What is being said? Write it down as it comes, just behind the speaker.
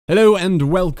Hello and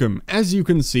welcome. As you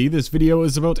can see, this video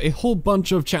is about a whole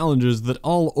bunch of challenges that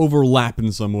all overlap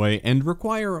in some way and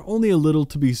require only a little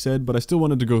to be said, but I still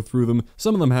wanted to go through them.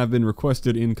 Some of them have been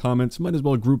requested in comments, might as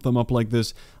well group them up like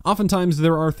this. Oftentimes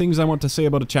there are things I want to say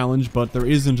about a challenge, but there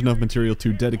isn't enough material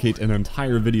to dedicate an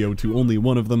entire video to only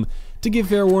one of them. To give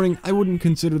fair warning, I wouldn't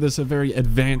consider this a very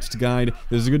advanced guide.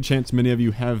 There's a good chance many of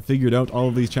you have figured out all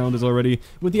of these challenges already.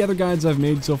 With the other guides I've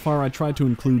made so far, I tried to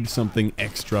include something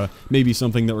extra, maybe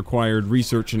something that required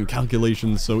research and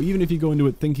calculations, so even if you go into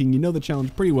it thinking you know the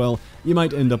challenge pretty well, you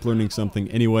might end up learning something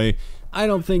anyway. I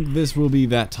don't think this will be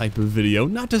that type of video.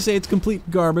 Not to say it's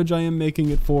complete garbage, I am making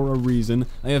it for a reason.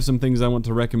 I have some things I want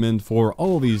to recommend for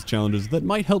all these challenges that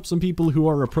might help some people who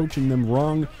are approaching them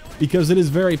wrong, because it is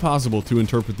very possible to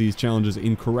interpret these challenges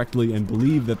incorrectly and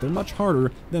believe that they're much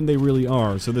harder than they really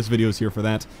are, so this video is here for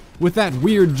that. With that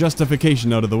weird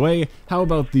justification out of the way, how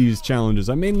about these challenges?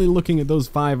 I'm mainly looking at those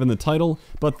 5 in the title,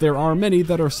 but there are many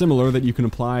that are similar that you can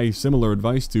apply similar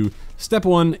advice to. Step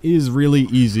 1 is really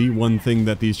easy. One thing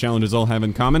that these challenges all have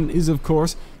in common is, of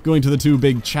course, going to the 2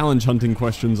 big challenge hunting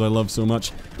questions I love so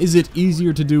much. Is it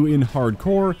easier to do in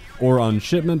hardcore or on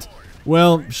Shipment?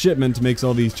 Well, Shipment makes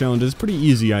all these challenges pretty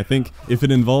easy, I think. If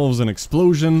it involves an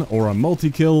explosion, or a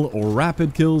multi-kill, or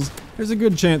rapid kills, there's a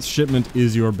good chance Shipment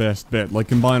is your best bet. Like,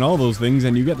 combine all those things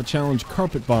and you get the challenge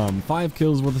Carpet Bomb, 5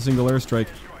 kills with a single airstrike.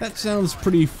 That sounds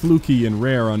pretty fluky and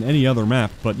rare on any other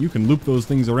map, but you can loop those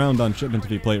things around on Shipment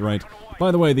if you play it right. By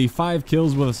the way, the 5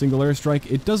 kills with a single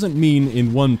airstrike, it doesn't mean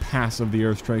in one pass of the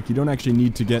airstrike. You don't actually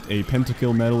need to get a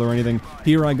pentakill medal or anything.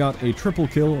 Here I got a triple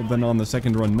kill, then on the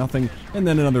second run nothing, and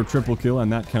then another triple kill,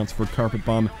 and that counts for Carpet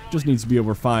Bomb. Just needs to be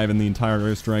over 5 in the entire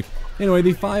airstrike. Anyway,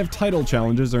 the 5 title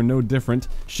challenges are no different.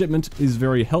 Shipment is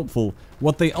very helpful.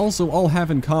 What they also all have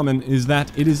in common is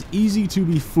that it is easy to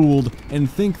be fooled and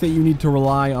think that you need to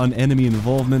rely on enemy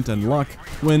involvement and luck,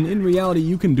 when in reality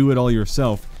you can do it all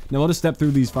yourself. Now I'll just step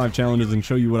through these 5 challenges and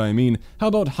show you what I mean. How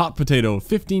about Hot Potato?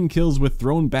 15 kills with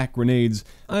thrown back grenades.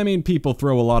 I mean, people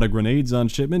throw a lot of grenades on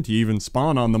Shipment, you even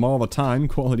spawn on them all the time,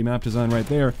 quality map design right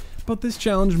there. But this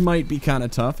challenge might be kinda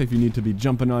tough if you need to be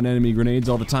jumping on enemy grenades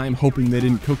all the time, hoping they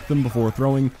didn't cook them before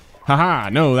throwing. Haha,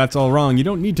 no, that's all wrong. You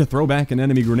don't need to throw back an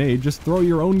enemy grenade, just throw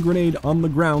your own grenade on the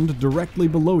ground directly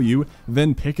below you,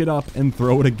 then pick it up and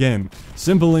throw it again.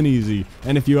 Simple and easy.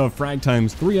 And if you have frag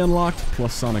times 3 unlocked,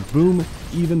 plus Sonic Boom,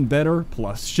 even better,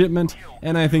 plus Shipment,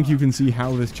 and I think you can see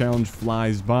how this challenge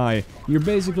flies by. You're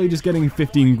basically just getting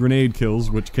 15 grenade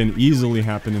kills, which can easily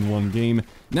happen in one game.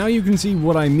 Now you can see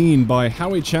what I mean by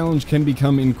how a challenge can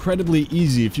become incredibly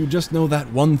easy if you just know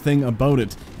that one thing about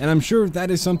it, and I'm sure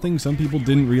that is something some people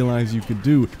didn't realize you could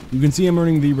do. You can see I'm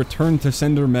earning the Return to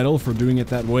Sender medal for doing it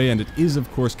that way, and it is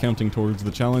of course counting towards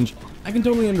the challenge. I can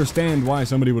totally understand why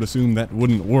somebody would assume that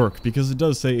wouldn't work, because it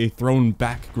does say a thrown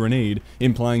back grenade,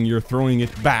 implying you're throwing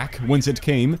it back whence it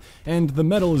came, and the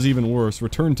medal is even worse,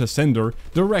 Return to Sender,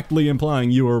 directly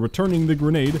implying you are returning the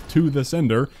grenade to the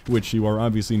sender, which you are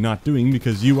obviously not doing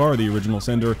because you are the original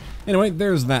sender. Anyway,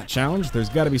 there's that challenge. There's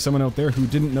gotta be someone out there who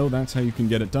didn't know that's how you can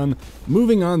get it done.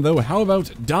 Moving on though, how about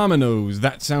Dominos?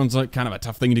 That sounds like kind of a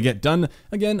tough thing to get done.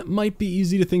 Again, might be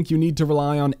easy to think you need to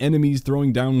rely on enemies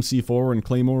throwing down C4 and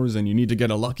Claymores, and you need to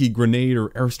get a lucky grenade or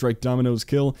airstrike Dominos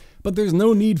kill, but there's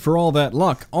no need for all that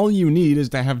luck. All you need is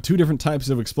to have 2 different types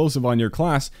of explosive on your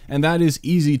class, and that is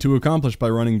easy to accomplish by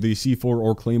running the C4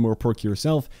 or Claymore perk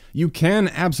yourself. You can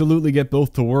absolutely get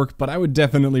both to work, but I would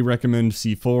definitely recommend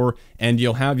C4, and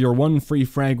you'll have your 1 free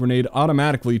frag grenade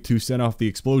automatically to set off the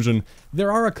explosion.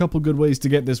 There are a couple good ways to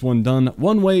get this one done.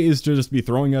 One way is to just be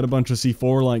throwing out a bunch of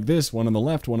C4 like this, one on the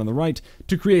left, one on the right,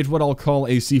 to create what I'll call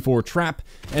a C4 trap,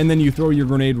 and then you throw your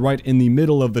grenade right in the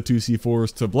middle of the 2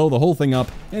 C4s to blow the whole thing up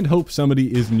and hope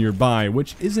somebody is nearby,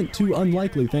 which isn't too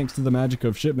unlikely thanks to the magic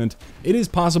of Shipment. It is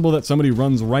possible that somebody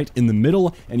runs right in the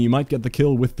middle and you might get the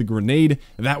kill with the grenade.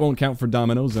 That won't count for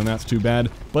Dominos, and that's too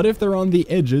bad, but if they're on the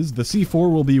edges, the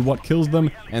C4 will be what kills them,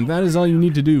 and that is all you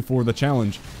need to do for the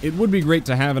challenge. It would be great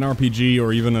to have an RPG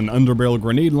or even an underbarrel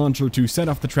grenade launcher to set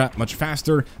off the trap much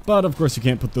faster, but of course you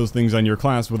can't put those things on your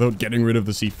class without getting rid of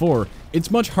the C4.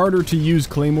 It's much harder to use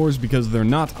Claymores because they're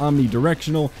not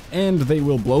omnidirectional, and they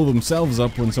will blow themselves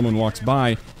up when someone walks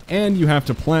by, and you have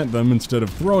to plant them instead of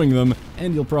throwing them,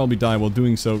 and you'll probably die while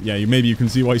doing so. Yeah, maybe you can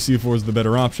see why C4 is the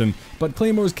better option, but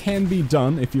Claymores can be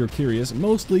done, if you're curious,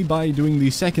 mostly by doing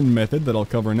the second method that I'll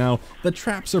cover now. The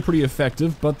traps are pretty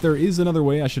effective, but there is another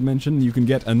way I should mention. You can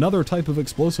get another type of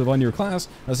explosive on your class,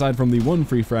 aside from the 1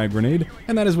 free frag grenade,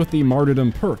 and that is with the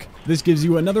Martyrdom perk. This gives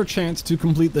you another chance to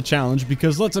complete the challenge,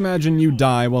 because let's imagine you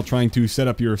die while trying to set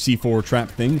up your C4 trap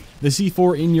thing. The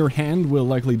C4 in your hand will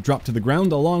likely drop to the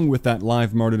ground along with that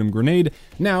live Martyrdom martyrdom grenade.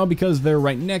 Now, because they're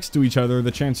right next to each other,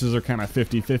 the chances are kind of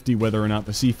 50-50 whether or not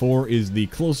the C4 is the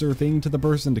closer thing to the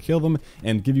person to kill them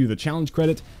and give you the challenge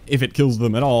credit, if it kills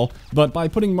them at all. But by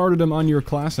putting martyrdom on your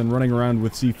class and running around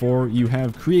with C4, you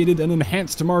have created an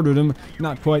enhanced martyrdom.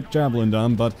 Not quite Javelin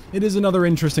Dom, but it is another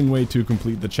interesting way to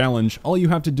complete the challenge. All you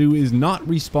have to do is not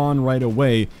respawn right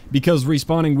away, because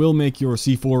respawning will make your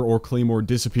C4 or Claymore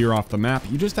disappear off the map.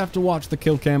 You just have to watch the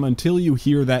kill cam until you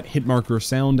hear that hit marker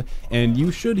sound, and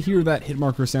you should hear that hit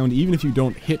marker sound even if you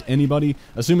don't hit anybody,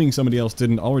 assuming somebody else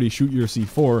didn't already shoot your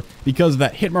C4, because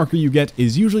that hit marker you get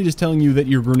is usually just telling you that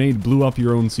your grenade blew up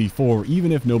your own C4,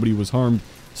 even if nobody was harmed.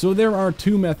 So there are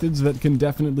two methods that can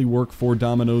definitely work for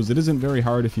Dominos. It isn't very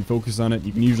hard if you focus on it.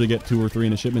 You can usually get 2 or 3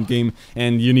 in a shipment game,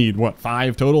 and you need, what,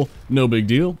 5 total? No big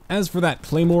deal. As for that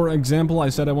Claymore example I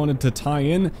said I wanted to tie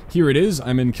in, here it is.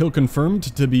 I'm in kill confirmed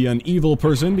to be an evil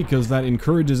person because that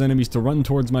encourages enemies to run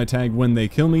towards my tag when they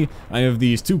kill me. I have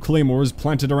these 2 Claymores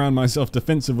planted around myself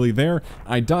defensively there.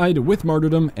 I died with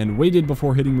martyrdom and waited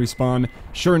before hitting respawn.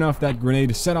 Sure enough, that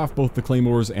grenade set off both the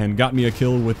Claymores and got me a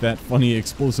kill with that funny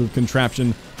explosive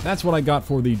contraption. That's what I got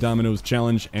for the Dominos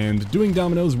challenge, and doing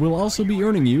Dominos will also be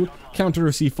earning you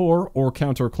Counter-C4 or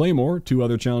Counter-Claymore, 2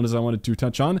 other challenges I wanted to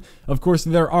touch on. Of course,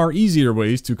 there are easier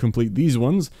ways to complete these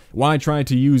ones. Why try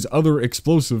to use other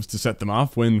explosives to set them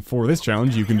off when, for this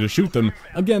challenge, you can just shoot them?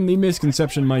 Again, the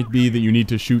misconception might be that you need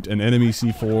to shoot an enemy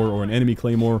C4 or an enemy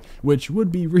Claymore, which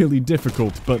would be really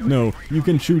difficult, but no, you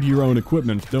can shoot your own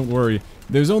equipment, don't worry.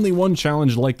 There's only one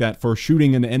challenge like that for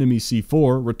shooting an enemy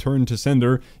C4, return to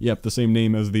sender, yep, the same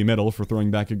name as the medal for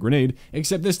throwing back a grenade,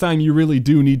 except this time you really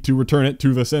do need to return it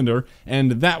to the sender,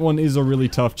 and that one is a really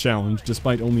tough challenge,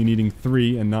 despite only needing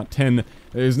 3 and not 10.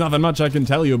 There's nothing much I can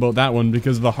tell you about that one,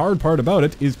 because the hard part about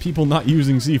it is people not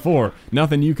using C4.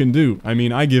 Nothing you can do. I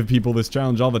mean, I give people this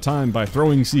challenge all the time by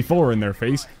throwing C4 in their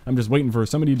face. I'm just waiting for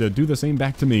somebody to do the same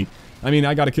back to me. I mean,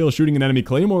 I got a kill shooting an enemy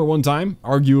Claymore one time,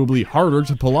 arguably harder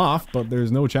to pull off, but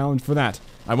there's no challenge for that.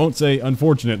 I won't say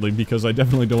unfortunately, because I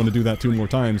definitely don't want to do that 2 more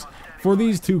times. For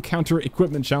these 2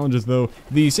 counter-equipment challenges though,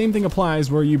 the same thing applies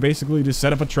where you basically just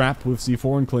set up a trap with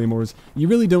C4 and Claymores. You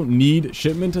really don't need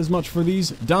Shipment as much for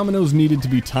these. Dominos needed to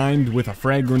be timed with a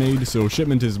frag grenade, so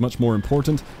Shipment is much more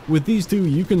important. With these 2,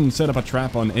 you can set up a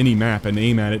trap on any map and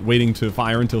aim at it, waiting to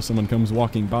fire until someone comes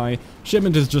walking by.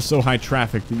 Shipment is just so high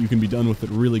traffic that you can be done with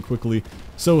it really quickly.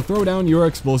 So throw down your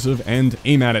explosive and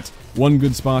aim at it. One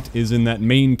good spot is in that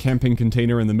main camping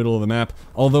container in the middle of the map,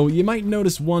 although you might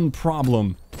notice one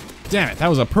problem. Damn it, that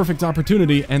was a perfect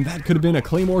opportunity, and that could have been a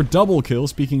Claymore double kill,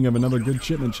 speaking of another good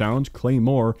shipment challenge,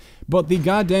 Claymore. But the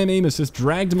goddamn aim assist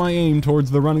dragged my aim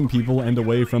towards the running people and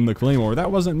away from the Claymore.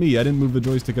 That wasn't me, I didn't move the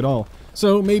joystick at all.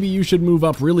 So maybe you should move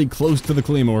up really close to the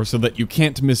Claymore so that you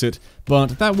can't miss it,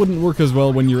 but that wouldn't work as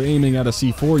well when you're aiming at a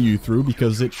C4 you threw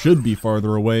because it should be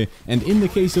farther away, and in the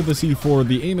case of the C4,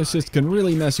 the aim assist can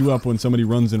really mess you up when somebody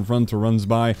runs in front or runs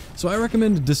by, so I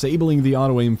recommend disabling the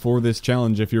auto aim for this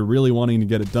challenge if you're really wanting to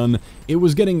get it done. It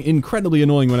was getting incredibly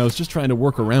annoying when I was just trying to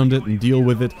work around it and deal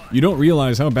with it. You don't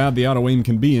realize how bad the auto aim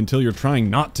can be until you're trying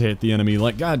not to hit the enemy,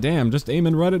 like goddamn, just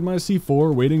aiming right at my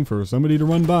C4 waiting for somebody to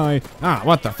run by. Ah,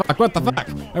 what the fuck, what the fuck?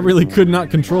 I really could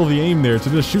not control the aim there to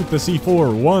just shoot the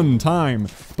C4 one time.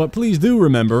 But please do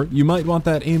remember, you might want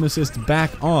that aim assist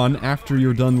back on after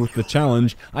you're done with the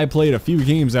challenge. I played a few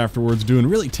games afterwards doing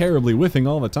really terribly whiffing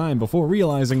all the time before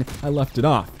realizing I left it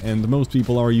off, and most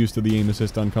people are used to the aim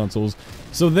assist on consoles.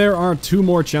 So there are 2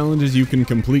 more challenges you can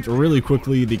complete really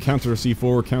quickly, the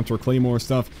Counter-C4, Counter-Claymore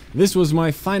stuff. This was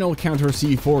my final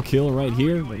Counter-C4 kill right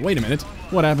here. Wait a minute,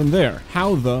 what happened there?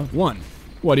 How the one?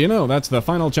 What do you know, that's the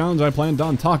final challenge I planned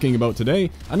on talking about today.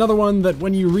 Another one that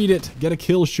when you read it, get a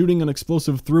kill shooting an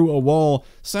explosive through a wall,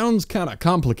 sounds kinda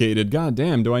complicated. God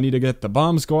damn, do I need to get the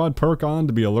Bomb Squad perk on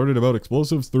to be alerted about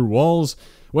explosives through walls?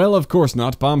 Well, of course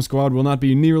not. Bomb Squad will not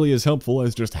be nearly as helpful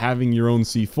as just having your own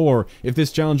C4. If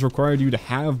this challenge required you to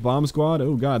have Bomb Squad,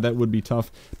 oh god, that would be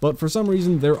tough. But for some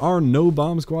reason, there are no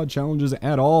Bomb Squad challenges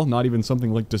at all, not even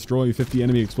something like destroy 50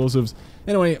 enemy explosives.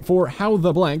 Anyway, for How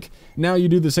the Blank, now you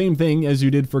do the same thing as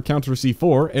you did for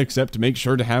Counter-C4, except make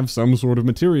sure to have some sort of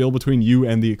material between you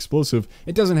and the explosive.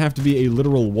 It doesn't have to be a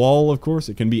literal wall, of course,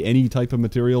 it can be any type of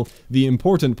material. The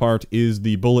important part is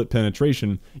the bullet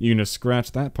penetration. You can just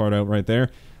scratch that part out right there.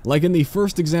 Like in the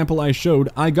first example I showed,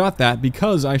 I got that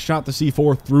because I shot the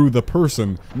C4 through the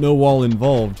person, no wall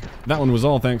involved. That one was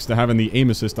all thanks to having the aim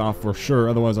assist off for sure,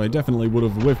 otherwise I definitely would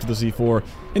have whiffed the C4.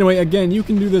 Anyway, again, you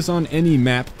can do this on any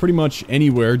map, pretty much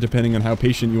anywhere, depending on how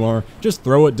patient you are. Just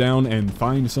throw it down and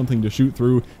find something to shoot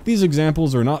through. These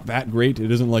examples are not that great.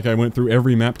 It isn't like I went through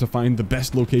every map to find the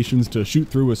best locations to shoot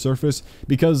through a surface,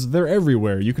 because they're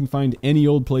everywhere. You can find any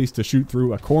old place to shoot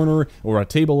through a corner, or a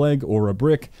table leg, or a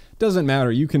brick. Doesn't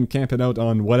matter, you can camp it out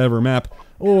on whatever map,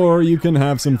 or you can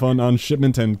have some fun on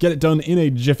Shipment and get it done in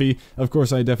a jiffy. Of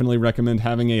course, I definitely recommend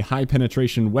having a high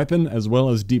penetration weapon as well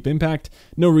as deep impact.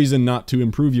 No reason not to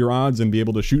improve your odds and be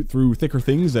able to shoot through thicker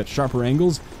things at sharper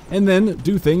angles, and then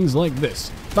do things like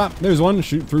this. Bop, there's one,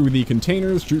 shoot through the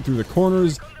containers, shoot through the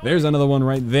corners. There's another one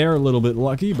right there, a little bit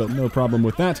lucky, but no problem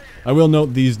with that. I will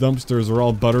note these dumpsters are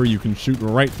all butter, you can shoot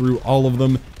right through all of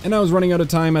them. And I was running out of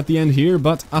time at the end here,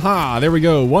 but aha, there we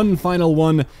go, one final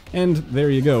one, and there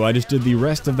you go. I just did the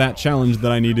rest of that challenge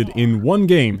that I needed in one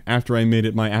game after I made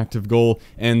it my active goal,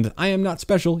 and I am not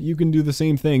special, you can do the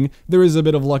same thing. There is a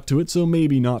bit of luck to it, so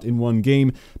maybe not in one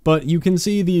game, but you can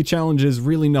see the challenge is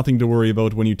really nothing to worry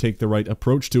about when you take the right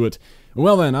approach to it.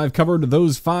 Well then, I've covered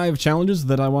those 5 challenges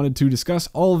that I wanted to discuss,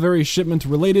 all very Shipment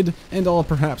related, and all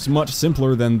perhaps much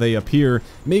simpler than they appear.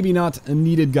 Maybe not a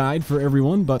needed guide for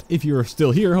everyone, but if you're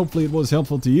still here, hopefully it was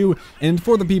helpful to you. And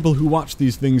for the people who watch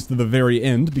these things to the very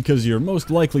end, because you're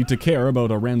most likely to care about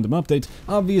a random update,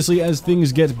 obviously as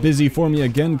things get busy for me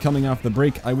again coming off the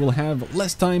break, I will have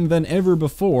less time than ever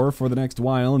before for the next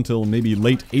while, until maybe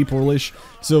late April-ish,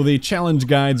 so the challenge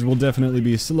guides will definitely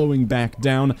be slowing back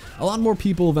down. A lot more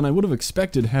people than I would have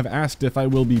expected have asked if I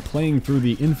will be playing through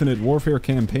the Infinite Warfare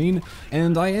campaign,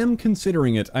 and I am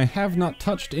considering it. I have not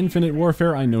touched Infinite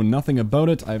Warfare, I know nothing about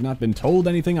it, I have not been told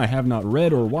anything, I have not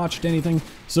read or watched anything,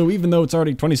 so even though it's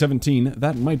already 2017,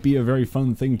 that might be a very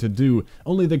fun thing to do.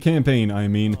 Only the campaign, I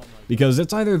mean, because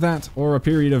it's either that or a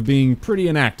period of being pretty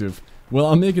inactive. Well,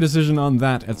 I'll make a decision on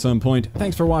that at some point.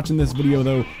 Thanks for watching this video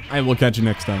though, I will catch you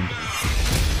next time.